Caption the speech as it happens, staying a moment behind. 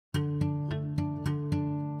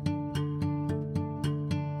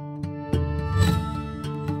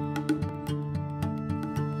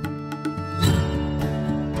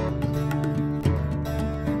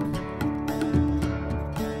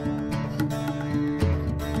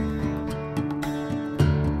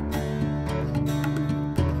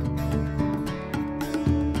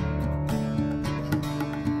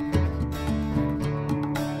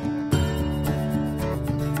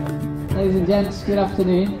Ladies and gents, good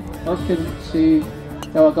afternoon. Welcome to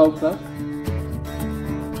Doha Golf Club.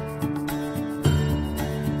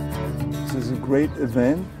 This is a great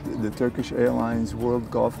event, the Turkish Airlines World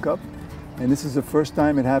Golf Cup. And this is the first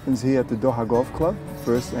time it happens here at the Doha Golf Club,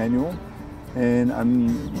 first annual. And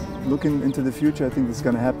I'm looking into the future. I think it's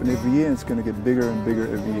going to happen every year, and it's going to get bigger and bigger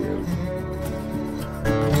every year.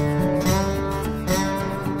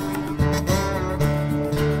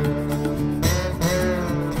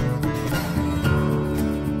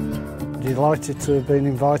 Delighted to have been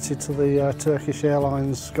invited to the Turkish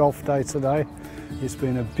Airlines Golf Day today. It's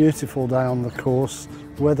been a beautiful day on the course.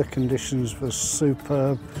 Weather conditions were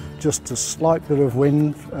superb, just a slight bit of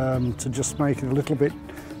wind to just make it a little bit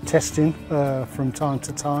testing from time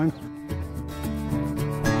to time.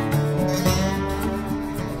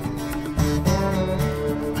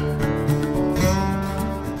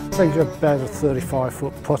 I think about a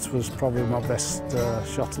 35-foot putt was probably my best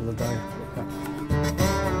shot of the day. Yeah.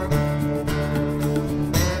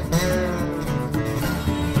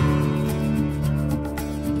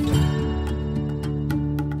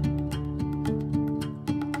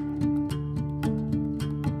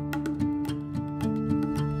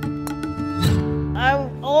 I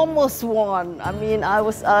almost won. I mean, I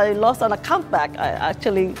lost on a comeback. I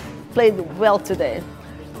actually played well today.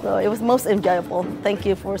 So it was most enjoyable. Thank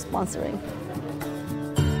you for sponsoring.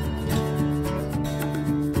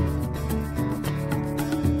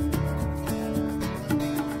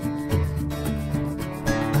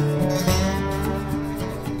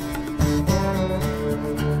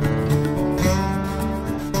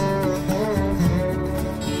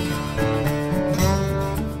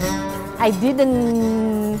 I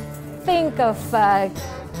didn't think of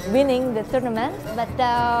winning the tournament, but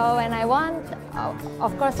when I won,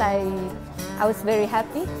 of course I was very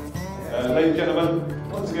happy. Ladies and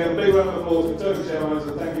gentlemen, once again, a big round of applause for Turkish Airlines,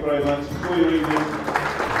 and thank you very much. Enjoy your evening.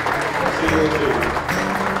 See you all soon.